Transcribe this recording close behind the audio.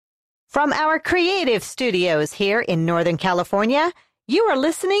From our creative studios here in Northern California, you are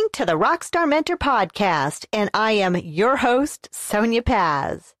listening to the Rockstar Mentor Podcast, and I am your host, Sonia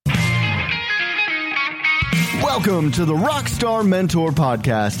Paz. Welcome to the Rockstar Mentor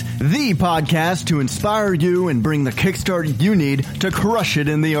Podcast, the podcast to inspire you and bring the kickstart you need to crush it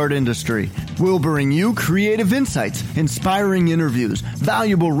in the art industry. We'll bring you creative insights, inspiring interviews,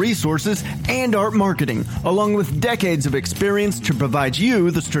 valuable resources, and art marketing, along with decades of experience to provide you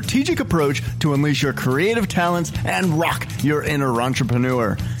the strategic approach to unleash your creative talents and rock your inner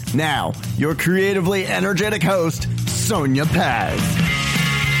entrepreneur. Now, your creatively energetic host, Sonia Paz.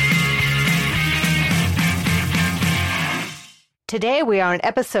 Today we are on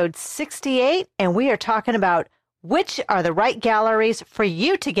episode 68, and we are talking about which are the right galleries for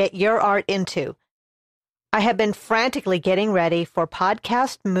you to get your art into. I have been frantically getting ready for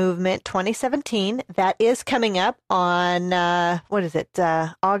Podcast Movement 2017. That is coming up on, August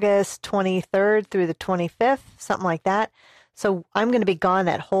 23rd through the 25th, something like that. So I'm going to be gone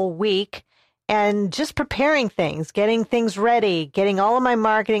that whole week and just preparing things, getting things ready, getting all of my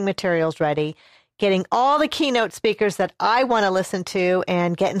marketing materials ready, getting all the keynote speakers that I want to listen to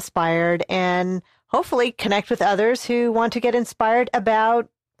and get inspired, and hopefully connect with others who want to get inspired about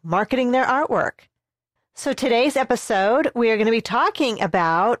marketing their artwork. So today's episode, we are going to be talking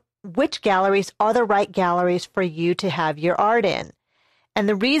about which galleries are the right galleries for you to have your art in. And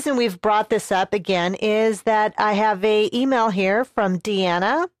the reason we've brought this up again is that I have an email here from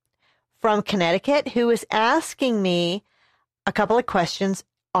Deanna from Connecticut who is asking me a couple of questions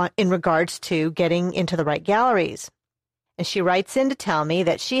in regards to getting into the right galleries. And she writes in to tell me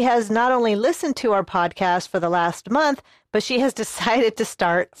that she has not only listened to our podcast for the last month, but she has decided to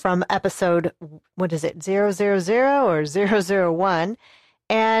start from episode, 000 or 001,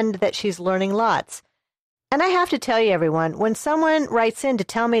 and that she's learning lots. And I have to tell you, everyone, when someone writes in to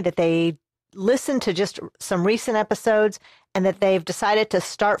tell me that they listened to just some recent episodes and that they've decided to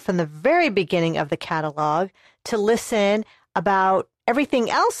start from the very beginning of the catalog to listen about everything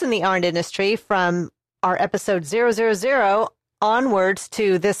else in the art industry from our episode 000 onwards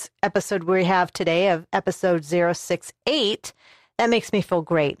to this episode we have today of episode 068, that makes me feel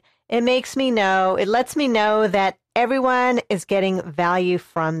great. It lets me know that everyone is getting value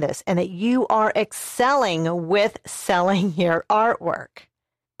from this and that you are excelling with selling your artwork.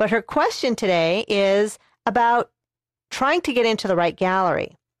 But her question today is about trying to get into the right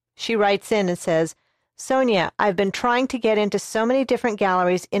gallery. She writes in and says, Sonia, I've been trying to get into so many different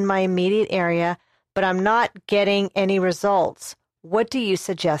galleries in my immediate area, but I'm not getting any results. What do you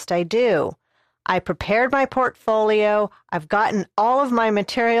suggest I do? I prepared my portfolio. I've gotten all of my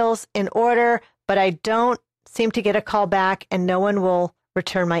materials in order, but I don't seem to get a call back and no one will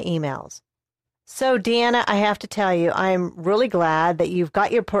return my emails. So, Deanna, I have to tell you, I'm really glad that you've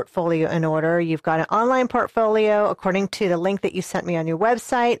got your portfolio in order. You've got an online portfolio according to the link that you sent me on your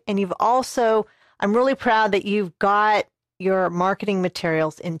website, and I'm really proud that you've got your marketing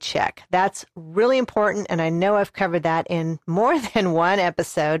materials in check. That's really important, and I know I've covered that in more than one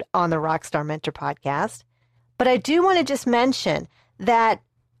episode on the Rockstar Mentor Podcast. But I do want to just mention that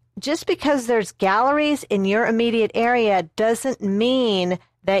just because there's galleries in your immediate area doesn't mean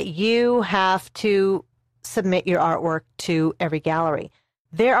that you have to submit your artwork to every gallery.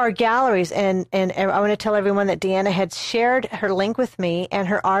 There are galleries, and I want to tell everyone that Deanna had shared her link with me, and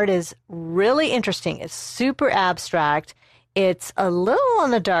her art is really interesting. It's super abstract. It's a little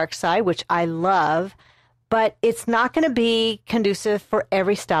on the dark side, which I love, but it's not going to be conducive for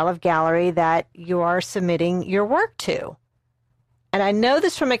every style of gallery that you are submitting your work to. And I know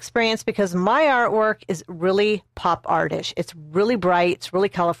this from experience because my artwork is really pop artish. It's really bright, it's really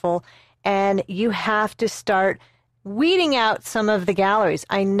colorful, and you have to start weeding out some of the galleries.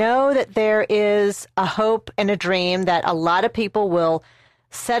 I know that there is a hope and a dream that a lot of people will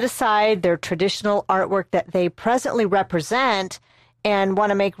set aside their traditional artwork that they presently represent and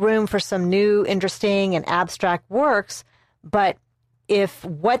want to make room for some new, interesting, and abstract works. But if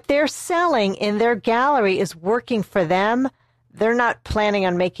what they're selling in their gallery is working for them, they're not planning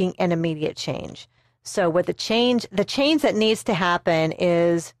on making an immediate change. So what the change that needs to happen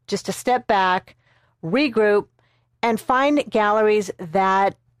is just to step back, regroup, and find galleries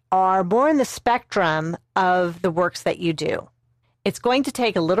that are more in the spectrum of the works that you do. It's going to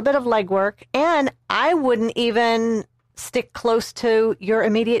take a little bit of legwork, and I wouldn't even stick close to your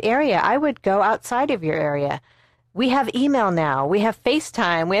immediate area. I would go outside of your area. We have email now. We have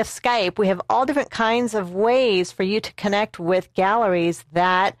FaceTime. We have Skype. We have all different kinds of ways for you to connect with galleries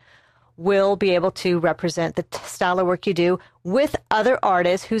that will be able to represent the style of work you do with other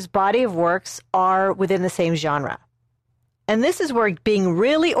artists whose body of works are within the same genre. And this is where being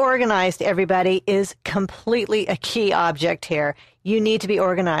really organized, everybody, is completely a key object here. You need to be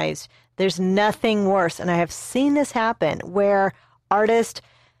organized. There's nothing worse, and I have seen this happen, where artists,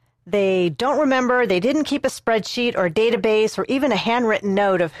 they don't remember, they didn't keep a spreadsheet or a database or even a handwritten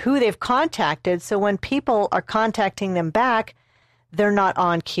note of who they've contacted. So when people are contacting them back, they're not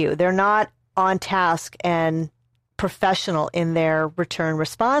on cue. They're not on task and professional in their return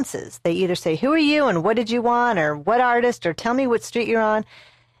responses. They either say, who are you and what did you want, or what artist, or tell me what street you're on.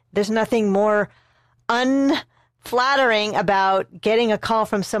 There's nothing more unflattering about getting a call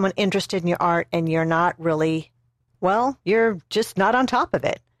from someone interested in your art and you're not really, well, you're just not on top of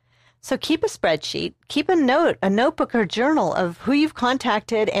it. So keep a spreadsheet, keep a notebook or journal of who you've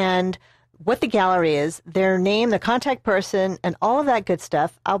contacted and what the gallery is, their name, the contact person, and all of that good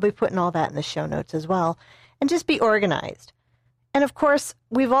stuff. I'll be putting all that in the show notes as well. And just be organized. And of course,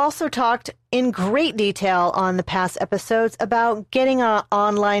 we've also talked in great detail on the past episodes about getting an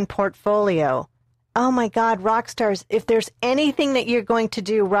online portfolio. Oh my God, rock stars, if there's anything that you're going to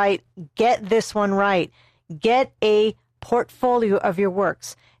do right, get this one right. Get a portfolio of your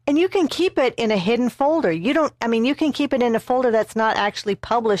works. And you can keep it in a hidden folder. You can keep it in a folder that's not actually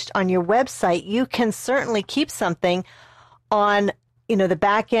published on your website. You can certainly keep something on the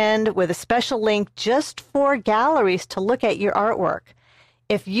back end with a special link just for galleries to look at your artwork.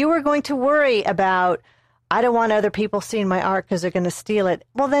 If you are going to worry about, I don't want other people seeing my art because they're going to steal it,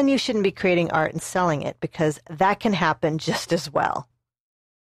 well, then you shouldn't be creating art and selling it, because that can happen just as well.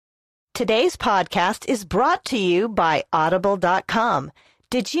 Today's podcast is brought to you by Audible.com.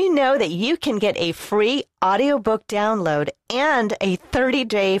 Did you know that you can get a free audiobook download and a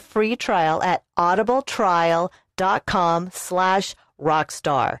 30-day free trial at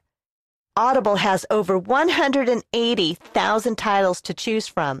audibletrial.com/rockstar? Audible has over 180,000 titles to choose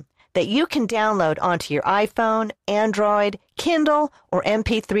from that you can download onto your iPhone, Android, Kindle, or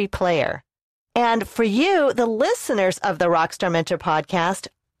MP3 player. And for you, the listeners of the Rockstar Mentor podcast,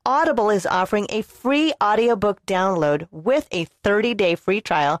 Audible is offering a free audiobook download with a 30-day free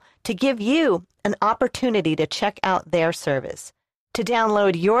trial to give you an opportunity to check out their service. To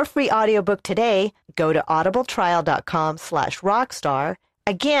download your free audiobook today, go to audibletrial.com/rockstar.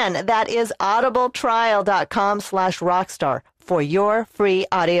 Again, that is audibletrial.com/rockstar for your free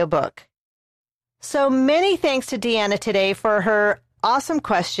audiobook. So many thanks to Deanna today for her awesome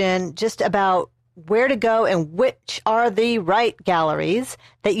question just about where to go and which are the right galleries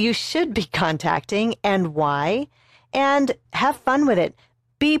that you should be contacting and why, and have fun with it.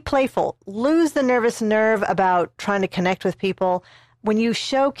 Be playful. Lose the nervous nerve about trying to connect with people. When you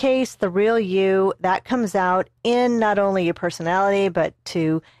showcase the real you, that comes out in not only your personality, but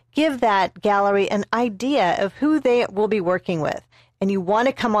to give that gallery an idea of who they will be working with. And you want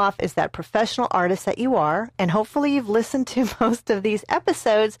to come off as that professional artist that you are. And hopefully you've listened to most of these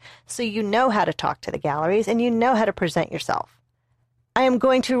episodes so you know how to talk to the galleries and you know how to present yourself. I am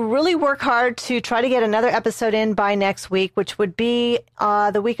going to really work hard to try to get another episode in by next week, which would be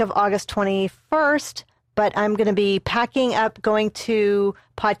the week of August 21st. But I'm going to be packing up, going to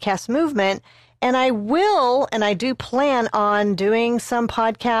Podcast Movement. And I do plan on doing some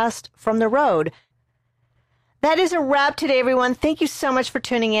podcast from the road. That is a wrap today, everyone. Thank you so much for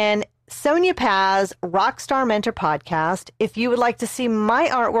tuning in. Sonia Paz, Rockstar Mentor Podcast. If you would like to see my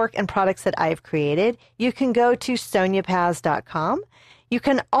artwork and products that I've created, you can go to soniapaz.com. You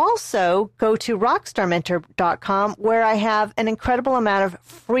can also go to rockstarmentor.com, where I have an incredible amount of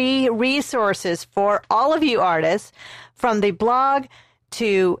free resources for all of you artists, from the blog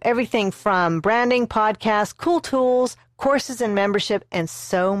to everything from branding, podcasts, cool tools, courses and membership, and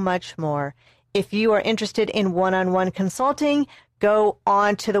so much more. If you are interested in one-on-one consulting, go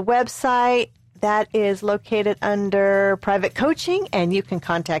on to the website that is located under private coaching, and you can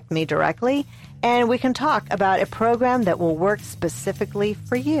contact me directly, and we can talk about a program that will work specifically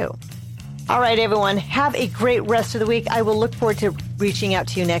for you. All right, everyone, have a great rest of the week. I will look forward to reaching out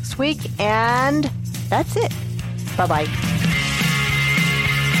to you next week, and that's it. Bye-bye.